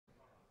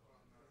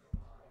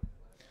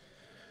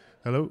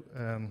Hello.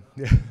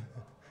 Yeah,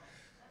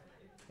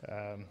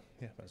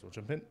 might as well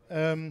jump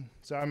in.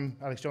 So I'm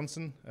Alex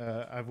Johnson.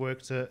 I've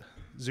worked at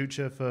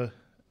Zucha for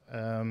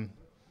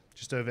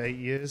just over 8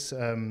 years,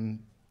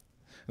 and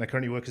I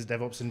currently work as a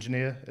DevOps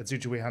engineer. At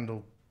Zucha, we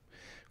handle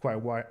quite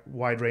a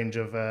wide range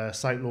of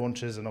site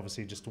launches and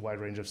obviously just a wide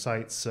range of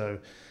sites. So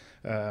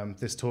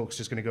this talk's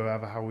just going to go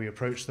over how we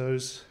approach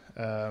those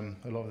a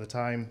lot of the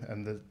time,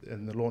 and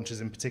the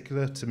launches in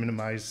particular, to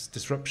minimize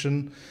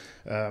disruption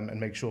and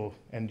make sure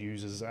end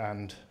users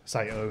and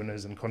site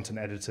owners and content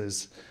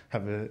editors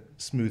have a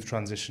smooth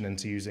transition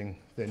into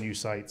using their new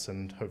sites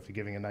and hopefully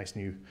giving a nice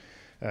new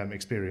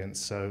experience.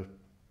 So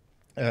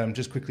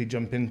just quickly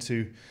jump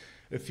into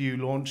a few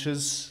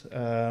launches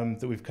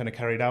that we've kind of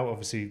carried out.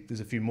 Obviously, there's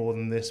a few more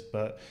than this,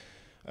 but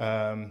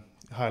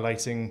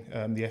highlighting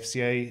the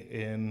FCA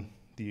in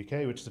the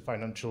UK, which is a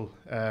financial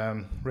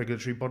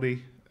regulatory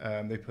body.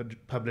 They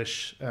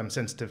publish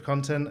sensitive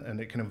content,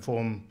 and it can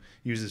inform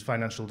users'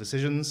 financial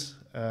decisions.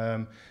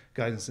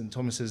 Guidance St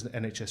Thomas's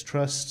NHS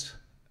Trust.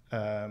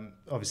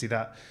 Obviously,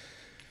 that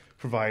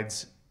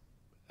provides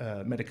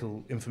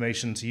medical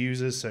information to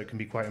users, so it can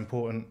be quite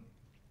important.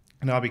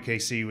 And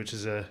RBKC, which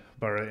is a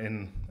borough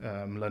in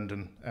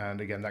London,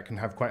 and again, that can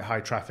have quite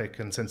high traffic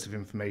and sensitive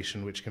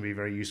information, which can be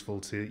very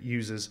useful to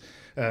users,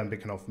 but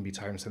can often be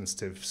time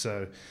sensitive.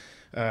 So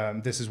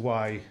this is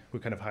why we're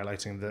kind of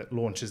highlighting that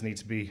launches need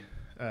to be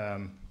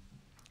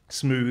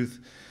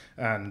smooth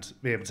and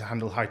be able to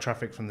handle high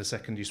traffic from the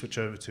second you switch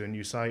over to a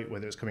new site,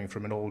 whether it's coming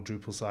from an old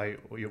Drupal site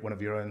or one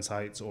of your own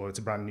sites, or it's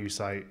a brand new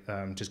site,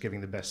 just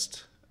giving the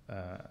best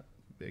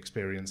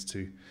experience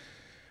to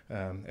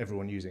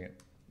everyone using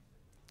it.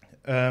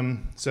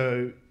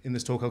 So in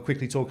this talk, I'll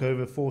quickly talk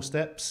over 4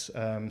 steps.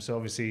 So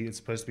obviously it's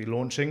supposed to be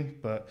launching,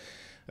 but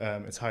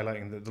it's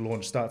highlighting that the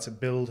launch starts at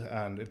build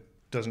and it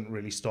doesn't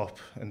really stop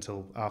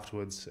until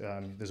afterwards.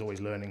 There's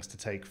always learnings to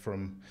take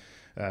from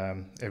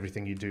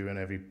everything you do and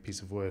every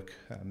piece of work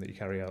that you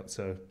carry out.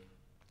 So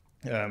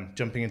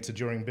jumping into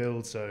during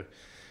build. So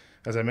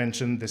as I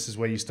mentioned, this is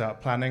where you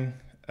start planning.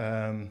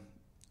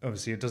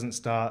 Obviously, it doesn't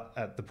start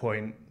at the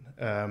point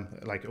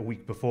like a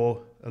week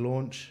before a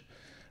launch.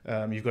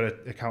 You've got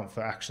to account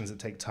for actions that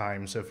take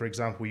time. So for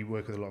example, we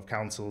work with a lot of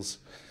councils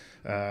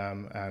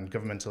and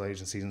governmental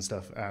agencies and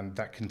stuff, and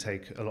that can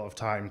take a lot of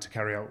time to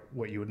carry out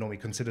what you would normally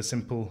consider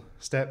simple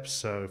steps.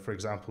 So for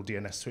example,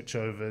 DNS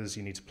switchovers,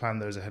 you need to plan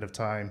those ahead of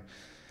time.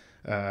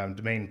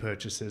 Domain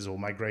purchases or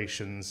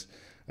migrations,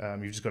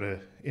 you've just got to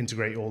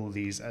integrate all of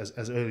these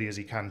as early as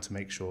you can to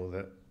make sure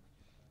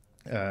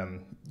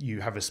that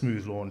you have a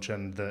smooth launch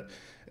and that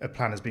a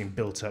plan is being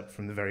built up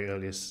from the very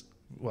earliest,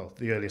 well,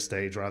 the earliest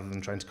stage, rather than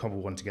trying to cobble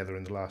one together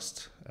in the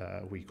last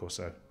week or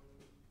so.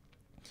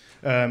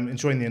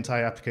 Ensuring the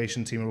entire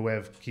application team are aware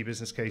of key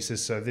business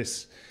cases. So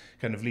this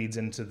kind of leads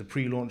into the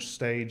pre-launch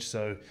stage.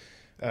 So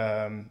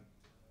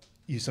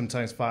you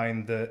sometimes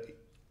find that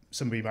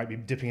somebody might be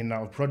dipping in and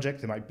out of a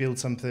project, they might build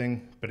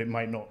something, but it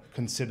might not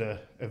consider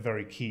a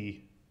very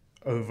key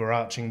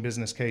overarching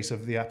business case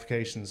of the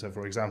application. So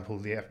for example,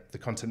 the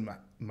content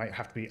might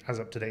have to be as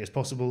up to date as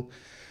possible,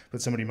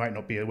 but somebody might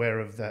not be aware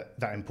of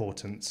that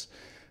importance.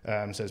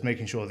 So it's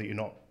making sure that you're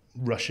not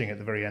rushing at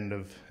the very end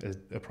of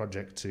a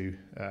project to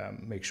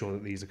make sure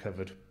that these are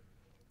covered.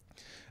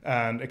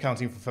 And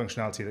accounting for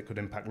functionality that could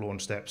impact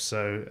launch steps.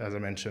 So as I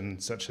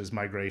mentioned, such as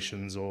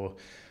migrations or,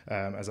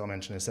 as I'll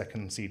mention in a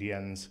second,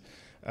 CDNs.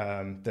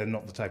 They're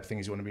not the type of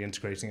things you want to be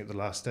integrating at the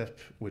last step,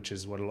 which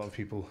is what a lot of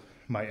people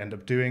might end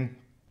up doing,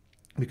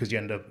 because you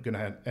end up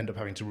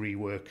having to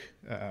rework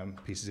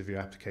pieces of your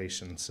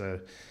application. So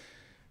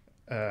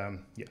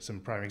yeah, some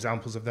prime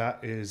examples of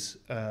that is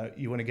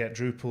you want to get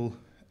Drupal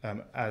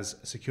as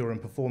secure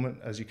and performant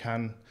as you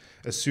can,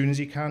 as soon as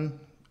you can.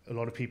 A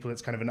lot of people,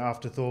 it's kind of an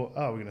afterthought.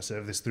 Oh, we're going to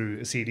serve this through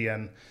a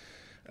CDN.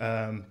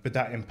 But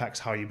that impacts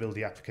how you build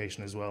the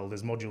application as well.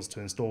 There's modules to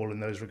install in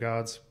those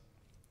regards.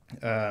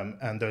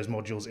 And those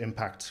modules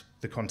impact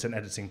the content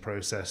editing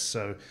process.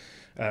 So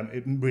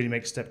it really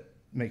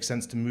makes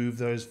sense to move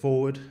those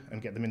forward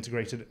and get them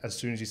integrated as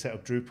soon as you set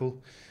up Drupal.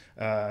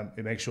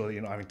 It makes sure that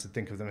you're not having to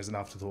think of them as an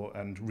afterthought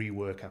and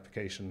rework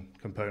application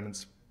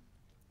components.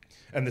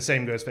 And the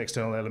same goes for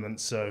external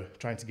elements. So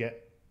trying to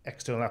get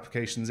external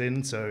applications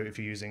in. So if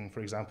you're using, for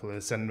example, a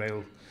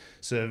SendMail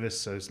service,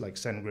 so it's like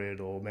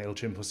SendGrid or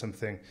MailChimp or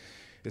something,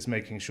 it's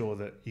making sure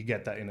that you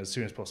get that in as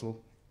soon as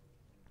possible.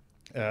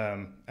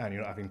 And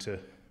you're not having to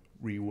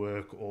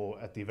rework, or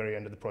at the very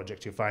end of the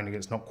project you're finding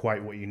it's not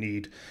quite what you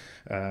need,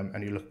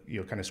 and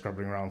you're kind of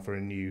scrubbing around for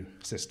a new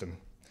system.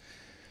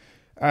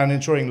 And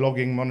ensuring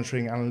logging,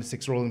 monitoring,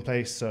 analytics are all in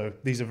place. So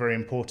these are very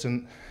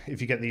important.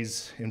 If you get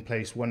these in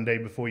place one day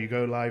before you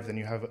go live, then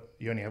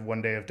you only have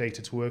 1 day of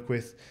data to work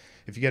with.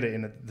 If you get it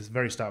in at the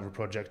very start of a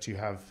project, you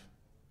have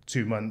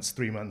 2 months,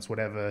 3 months,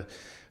 whatever,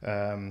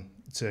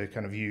 to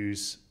kind of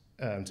use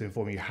to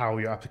inform you how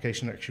your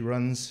application actually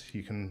runs.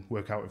 You can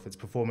work out if it's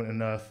performant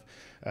enough.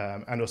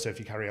 And also if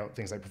you carry out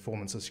things like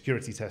performance or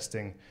security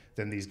testing,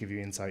 then these give you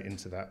insight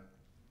into that,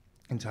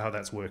 into how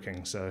that's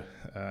working. So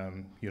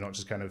you're not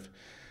just kind of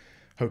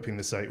hoping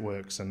the site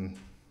works and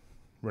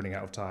running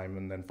out of time,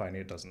 and then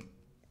finding it doesn't.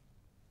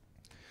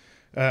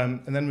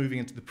 And then moving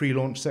into the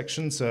pre-launch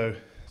section. So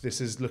this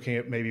is looking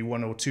at maybe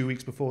 1 or 2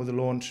 weeks before the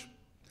launch.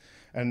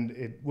 And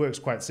it works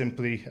quite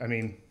simply. I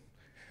mean,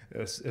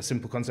 a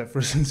simple concept for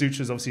us in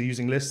Zutra is obviously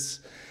using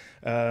lists.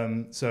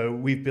 So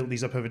we've built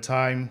these up over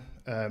time.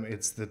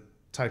 It's the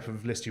type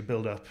of list you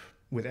build up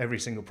with every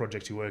single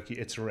project you work, you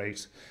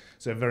iterate.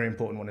 So a very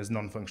important one is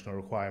non-functional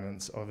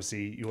requirements.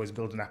 Obviously, you always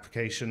build an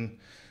application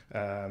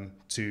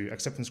to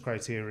acceptance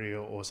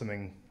criteria or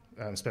something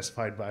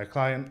specified by a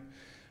client.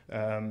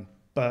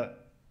 But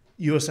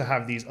you also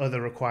have these other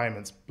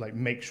requirements, like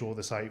make sure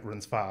the site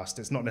runs fast.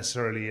 It's not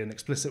necessarily an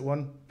explicit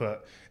one,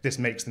 but this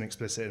makes them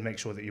explicit and make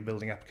sure that you're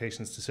building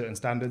applications to certain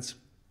standards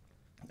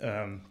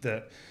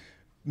that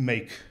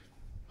make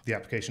the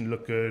application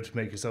look good,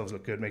 make yourselves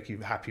look good, make you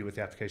happy with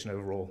the application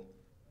overall.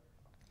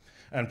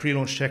 And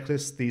pre-launch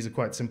checklists, these are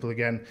quite simple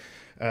again,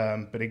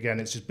 but again,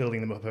 it's just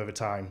building them up over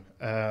time.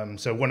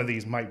 So one of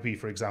these might be,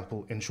 for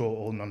example, ensure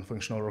all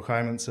non-functional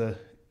requirements are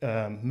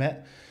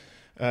met.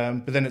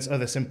 But then it's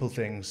other simple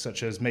things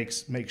such as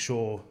make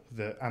sure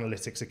the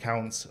analytics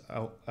accounts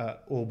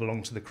all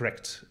belong to the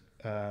correct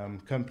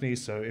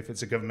companies. So if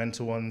it's a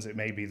governmental ones, it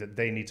may be that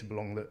they need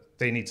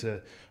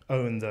to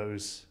own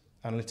those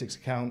analytics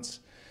accounts,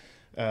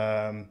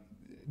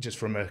 just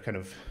from a kind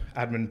of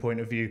admin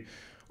point of view,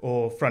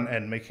 or front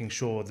end, making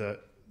sure that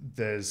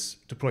there's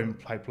deployment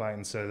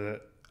pipelines so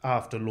that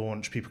after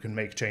launch people can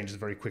make changes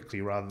very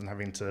quickly rather than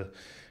having to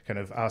kind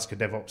of ask a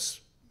DevOps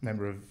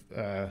member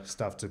of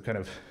staff to kind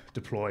of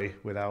deploy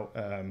without,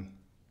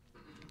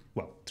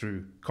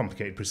 through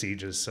complicated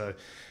procedures. So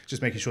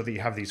just making sure that you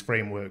have these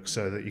frameworks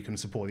so that you can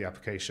support the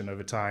application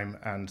over time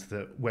and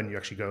that when you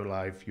actually go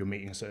live, you're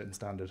meeting a certain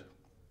standard.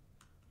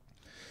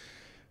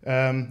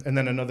 And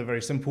then another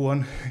very simple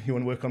one, you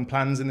want to work on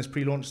plans in this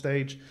pre-launch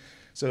stage.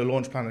 So a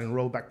launch plan and a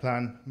rollback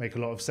plan make a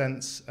lot of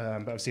sense,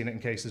 but I've seen it in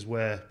cases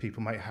where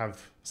people might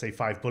have, say,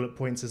 5 bullet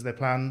points as their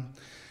plan.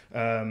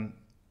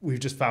 We've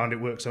just found it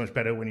works so much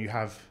better when you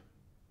have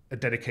a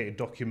dedicated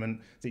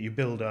document that you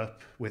build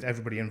up with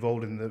everybody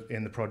involved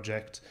in the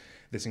project.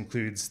 This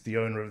includes the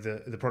owner of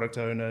the product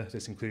owner.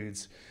 This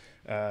includes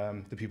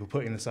the people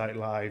putting the site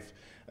live.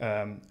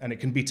 And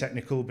it can be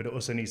technical, but it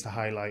also needs to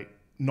highlight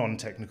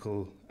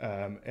non-technical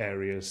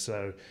areas.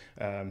 So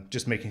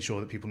just making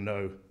sure that people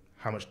know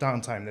how much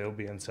downtime there will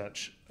be and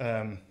such.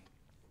 And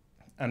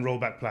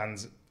rollback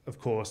plans, of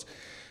course,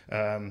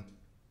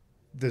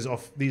 these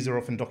are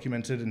often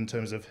documented in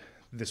terms of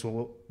this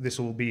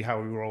will be how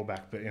we roll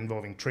back, but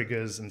involving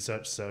triggers and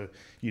such, so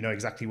you know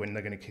exactly when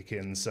they're going to kick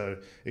in. So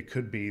it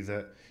could be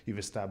that you've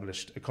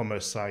established a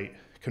commerce site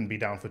can be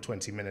down for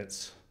 20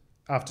 minutes.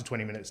 After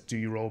 20 minutes, do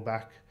you roll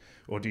back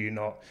or do you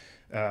not?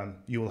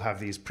 You will have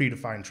these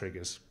predefined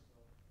triggers.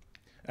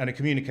 And a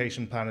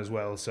communication plan as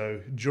well. So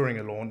during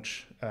a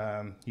launch,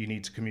 you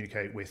need to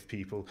communicate with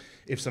people.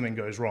 If something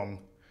goes wrong,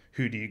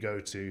 who do you go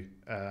to?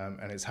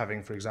 And it's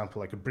having, for example,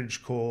 like a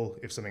bridge call.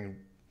 If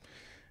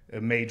a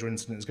major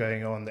incident is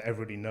going on that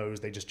everybody knows,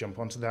 they just jump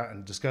onto that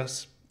and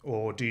discuss.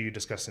 Or do you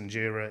discuss in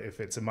Jira if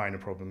it's a minor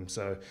problem?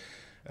 So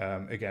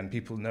again,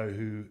 people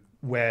know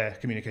where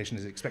communication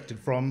is expected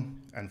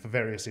from, and for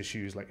various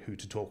issues like who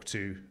to talk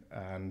to,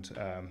 and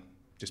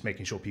just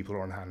making sure people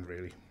are on hand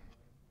really.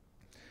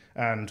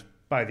 And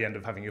by the end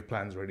of having your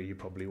plans ready, you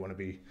probably want to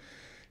be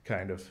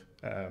kind of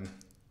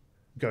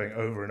going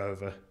over and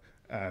over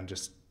and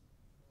just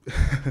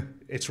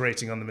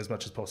iterating on them as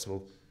much as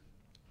possible.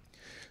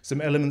 Some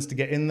elements to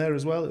get in there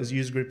as well is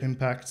user group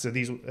impact. So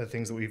these are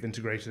things that we've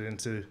integrated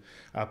into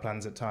our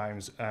plans at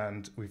times,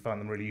 and we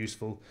found them really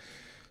useful.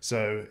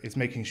 So it's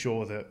making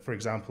sure that, for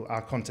example,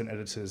 are content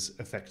editors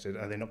affected?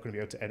 Are they not going to be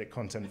able to edit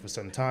content for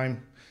some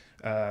time?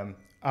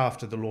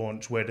 After the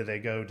launch, where do they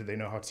go? Do they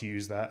know how to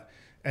use that?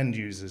 End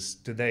users,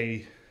 do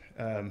they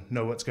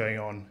know what's going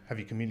on? Have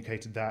you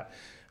communicated that?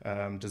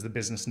 Does the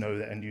business know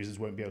that end users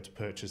won't be able to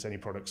purchase any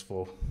products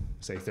for,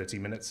 say, 30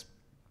 minutes?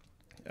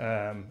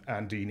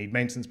 And do you need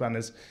maintenance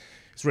banners?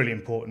 It's really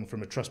important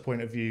from a trust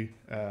point of view.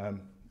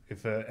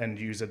 If an end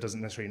user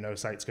doesn't necessarily know a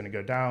site's going to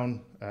go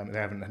down, they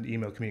haven't had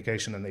email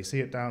communication and they see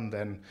it down,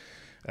 then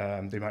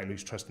they might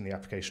lose trust in the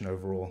application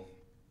overall.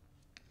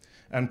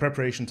 And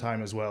preparation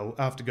time as well.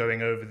 After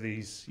going over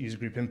these user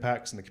group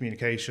impacts and the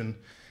communication,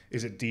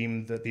 is it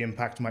deemed that the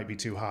impact might be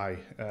too high?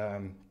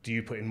 Do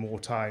you put in more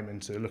time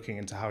into looking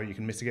into how you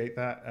can mitigate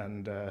that?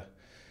 And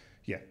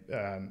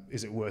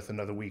is it worth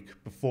another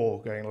week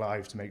before going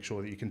live to make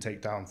sure that you can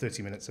take down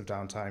 30 minutes of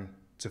downtime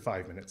to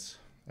 5 minutes?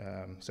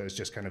 So it's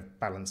just kind of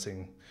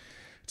balancing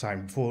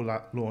time before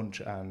launch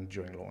and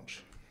during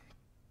launch.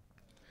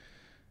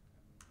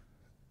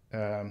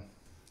 And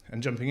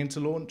jumping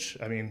into launch,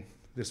 I mean,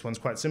 this one's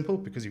quite simple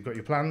because you've got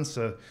your plans,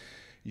 so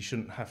you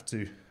shouldn't have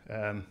to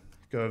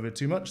go over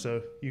too much,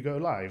 so you go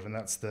live, and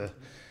that's the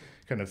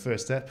kind of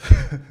first step.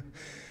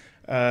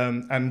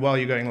 And while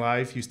you're going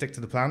live, you stick to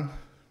the plan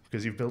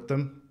because you've built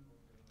them,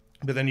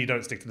 but then you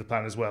don't stick to the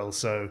plan as well.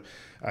 So,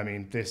 I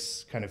mean,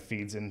 this kind of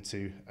feeds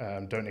into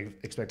don't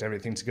expect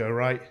everything to go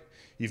right.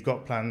 You've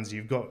got plans,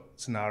 you've got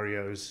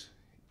scenarios,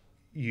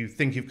 you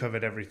think you've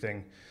covered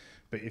everything,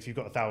 but if you've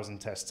got 1,000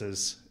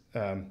 testers,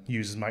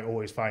 users might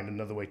always find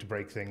another way to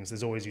break things.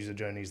 There's always user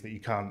journeys that you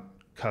can't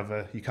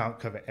cover. You can't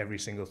cover every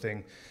single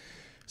thing.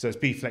 So it's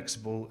be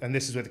flexible, and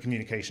this is where the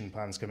communication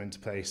plans come into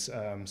place.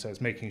 So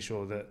it's making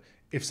sure that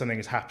if something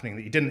is happening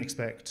that you didn't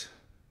expect,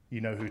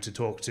 you know who to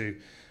talk to,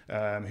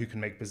 who can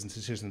make business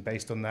decisions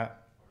based on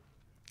that.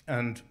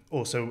 And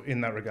also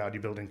in that regard, you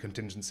build in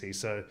contingency.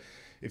 So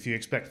if you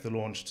expect the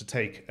launch to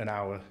take an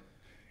hour,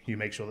 you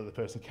make sure that the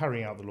person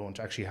carrying out the launch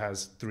actually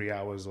has 3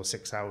 hours or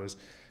 6 hours.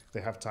 They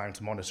have time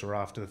to monitor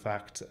after the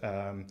fact,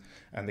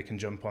 and they can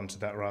jump onto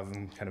that rather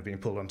than kind of being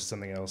pulled onto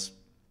something else.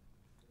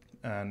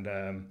 And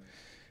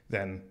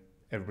then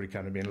everybody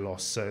kind of being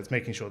lost. So it's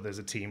making sure there's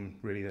a team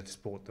really there to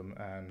support them,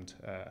 and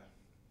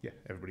yeah,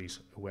 everybody's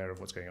aware of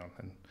what's going on.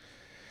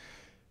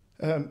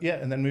 And yeah,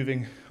 and then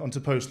moving on to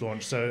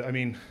post-launch. So, I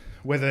mean,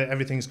 whether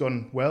everything's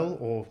gone well,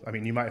 or, I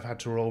mean, you might have had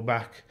to roll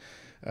back,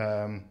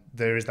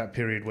 there is that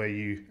period where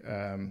you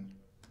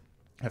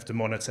have to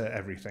monitor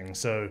everything.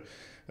 So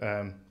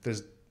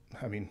there's,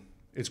 I mean,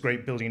 it's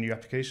great building a new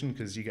application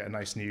because you get a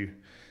nice new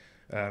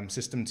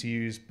system to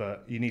use,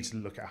 but you need to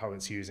look at how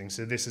it's using.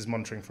 So this is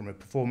monitoring from a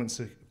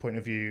performance point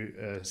of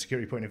view,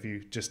 security point of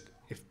view, just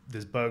if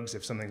there's bugs,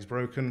 if something's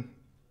broken,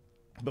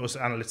 but also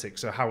analytics,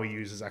 so how are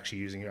users actually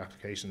using your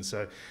application.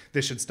 So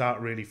this should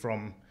start really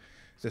from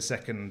the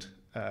second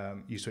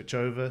you switch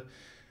over,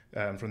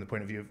 from the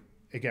point of view of,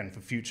 again, for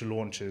future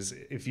launches.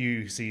 If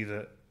you see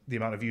that the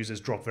amount of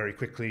users drop very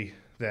quickly,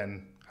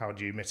 then how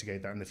do you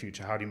mitigate that in the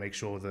future? How do you make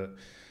sure that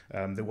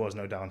there was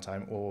no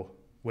downtime, or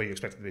where you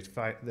expected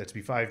there to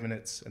be 5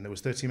 minutes and there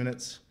was 30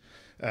 minutes,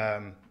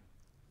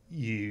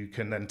 you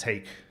can then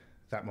take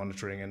that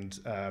monitoring and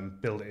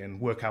build it in,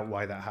 work out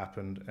why that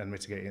happened, and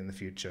mitigate it in the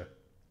future.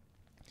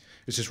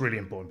 It's just really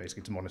important,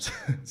 basically, to monitor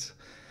it.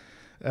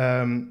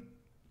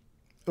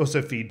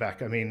 Also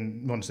feedback, I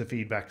mean, monitor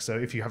feedback. So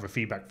if you have a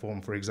feedback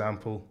form, for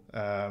example,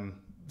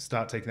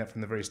 start taking that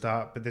from the very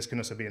start, but this can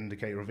also be an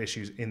indicator of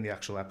issues in the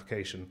actual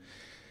application.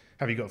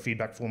 Have you got a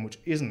feedback form which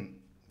isn't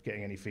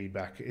getting any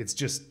feedback? It's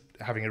just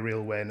having a real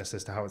awareness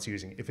as to how it's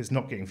using. If it's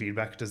not getting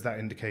feedback, does that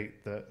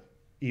indicate that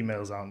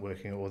emails aren't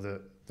working or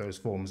that those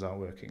forms aren't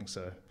working?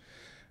 So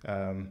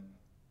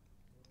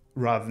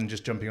rather than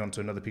just jumping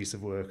onto another piece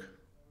of work,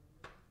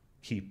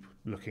 keep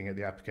looking at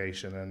the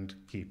application and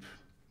keep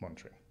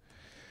monitoring.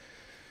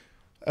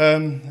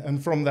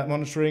 And from that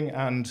monitoring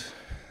and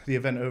the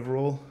event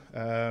overall,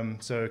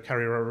 so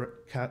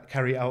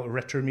carry out a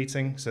retro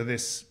meeting. So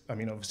this, I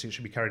mean, obviously it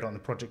should be carried out on the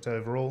project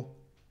overall,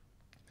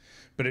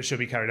 but it should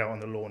be carried out on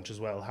the launch as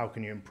well. How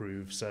can you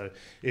improve? So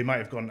it might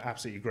have gone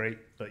absolutely great,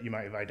 but you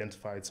might have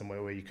identified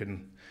somewhere where you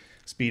can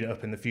speed it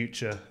up in the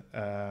future.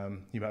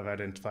 You might have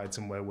identified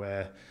somewhere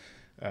where,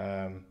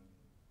 I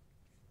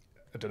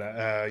don't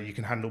know, you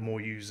can handle more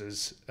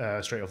users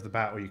straight off the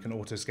bat, or you can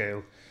auto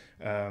scale.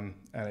 And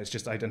it's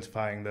just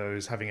identifying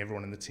those, having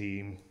everyone in the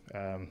team,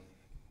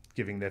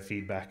 giving their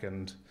feedback,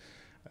 and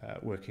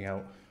working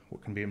out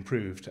what can be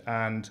improved.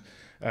 And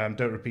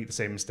don't repeat the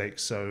same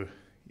mistakes. So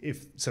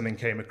if something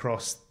came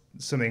across,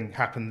 something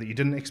happened that you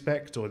didn't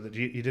expect or that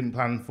you didn't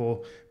plan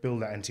for,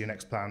 build that into your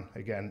next plan.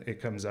 Again,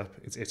 it comes up,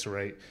 it's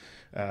iterate.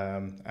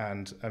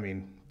 And I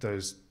mean,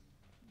 those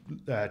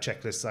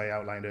checklists I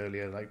outlined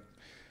earlier, like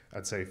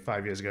I'd say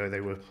 5 years ago,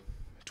 they were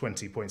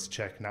 20 points to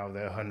check, now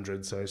they're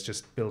 100. So it's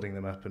just building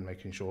them up and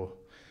making sure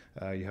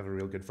you have a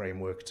real good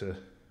framework to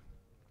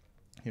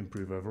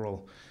improve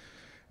overall.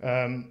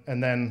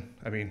 And then,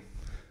 I mean,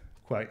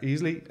 quite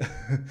easily,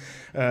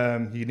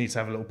 you need to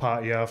have a little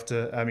party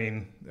after. I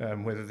mean,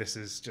 whether this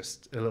is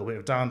just a little bit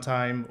of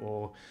downtime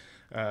or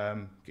a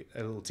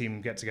little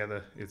team get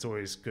together, it's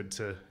always good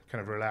to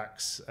kind of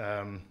relax.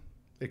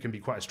 It can be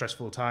quite a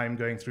stressful time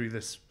going through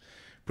this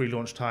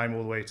pre-launch time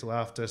all the way till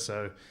after.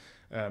 So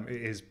it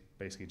is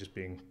basically just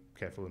being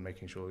careful and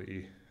making sure that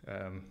you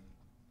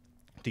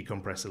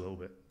decompress a little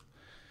bit.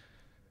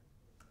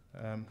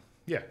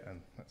 Yeah,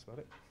 and that's about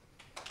it.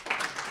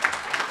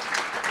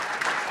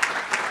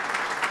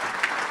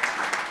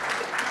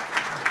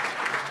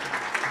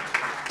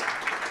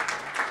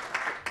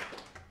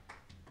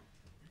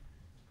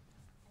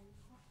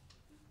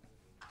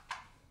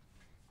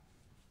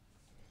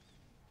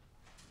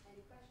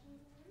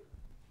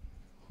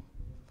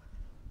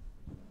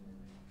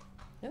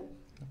 No?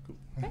 Cool.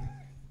 Okay.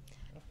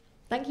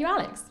 Thank you,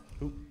 Alex.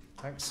 Cool.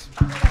 Thanks.